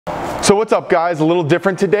So what's up guys, a little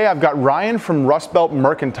different today. I've got Ryan from Rust Belt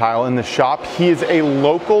Mercantile in the shop. He is a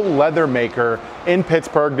local leather maker in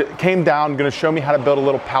Pittsburgh. Came down, gonna show me how to build a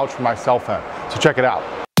little pouch for my cell phone. So check it out.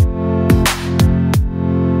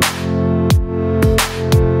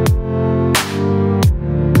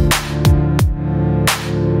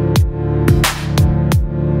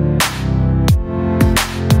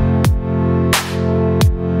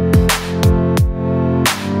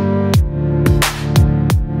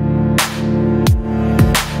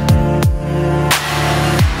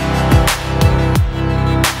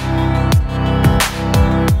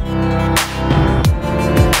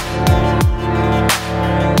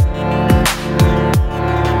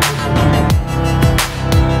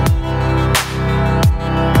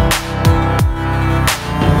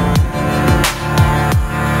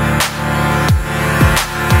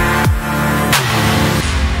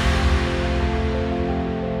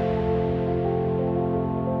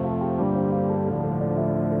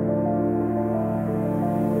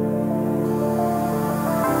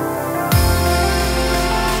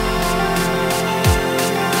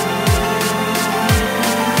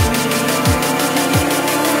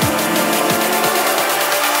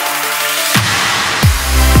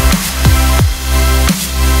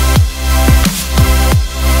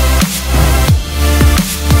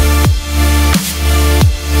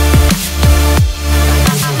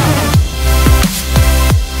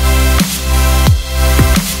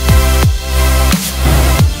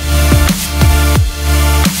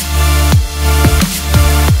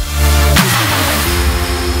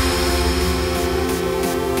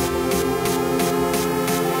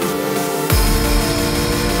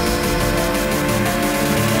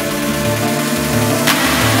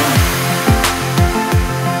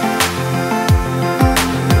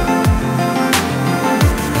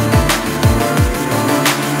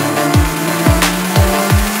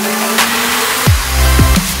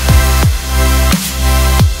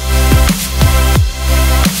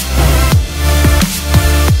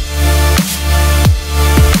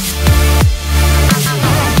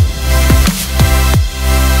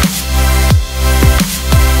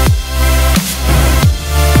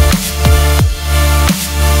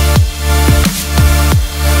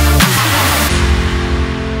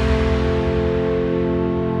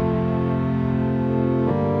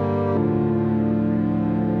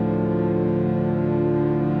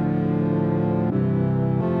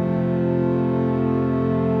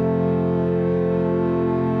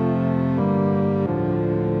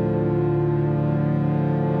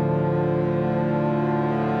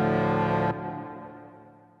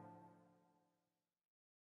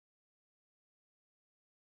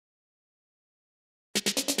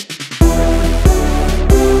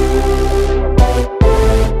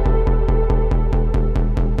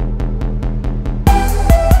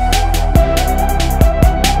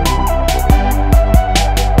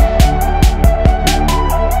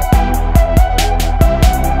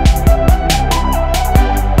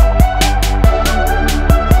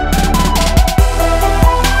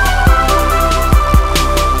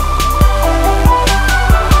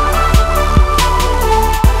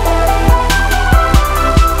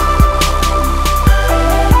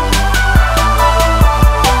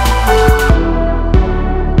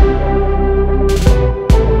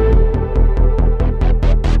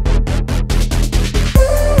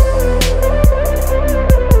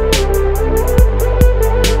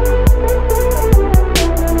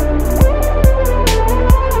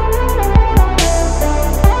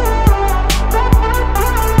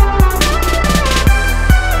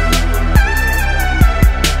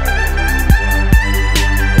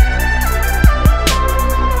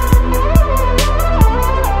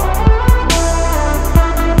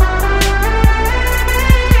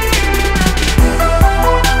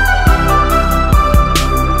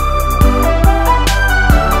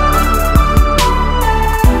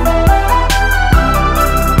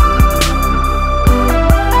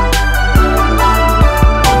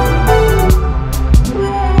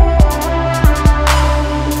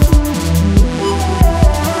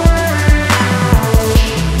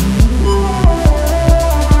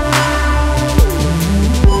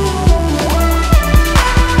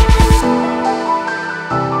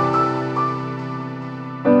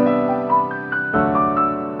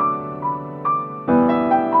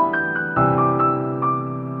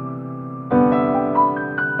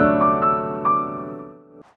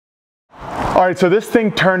 All right, so this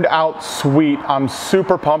thing turned out sweet. I'm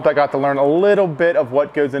super pumped. I got to learn a little bit of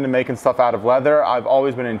what goes into making stuff out of leather. I've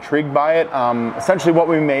always been intrigued by it. Essentially what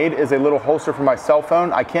we made is a little holster for my cell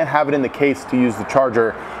phone. I can't have it in the case to use the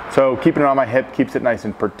charger, so keeping it on my hip keeps it nice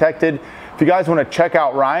and protected. If you guys want to check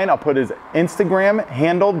out Ryan, I'll put his Instagram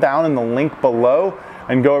handle down in the link below,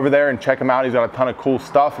 and go over there and check him out. He's got a ton of cool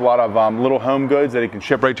stuff, a lot of little home goods that he can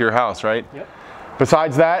ship right to your house, right? Yep.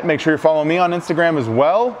 Besides that, make sure you're following me on Instagram as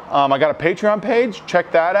well. I got a Patreon page,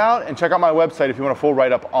 check that out, and check out my website if you want a full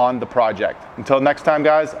write-up on the project. Until next time,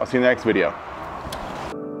 guys, I'll see you in the next video.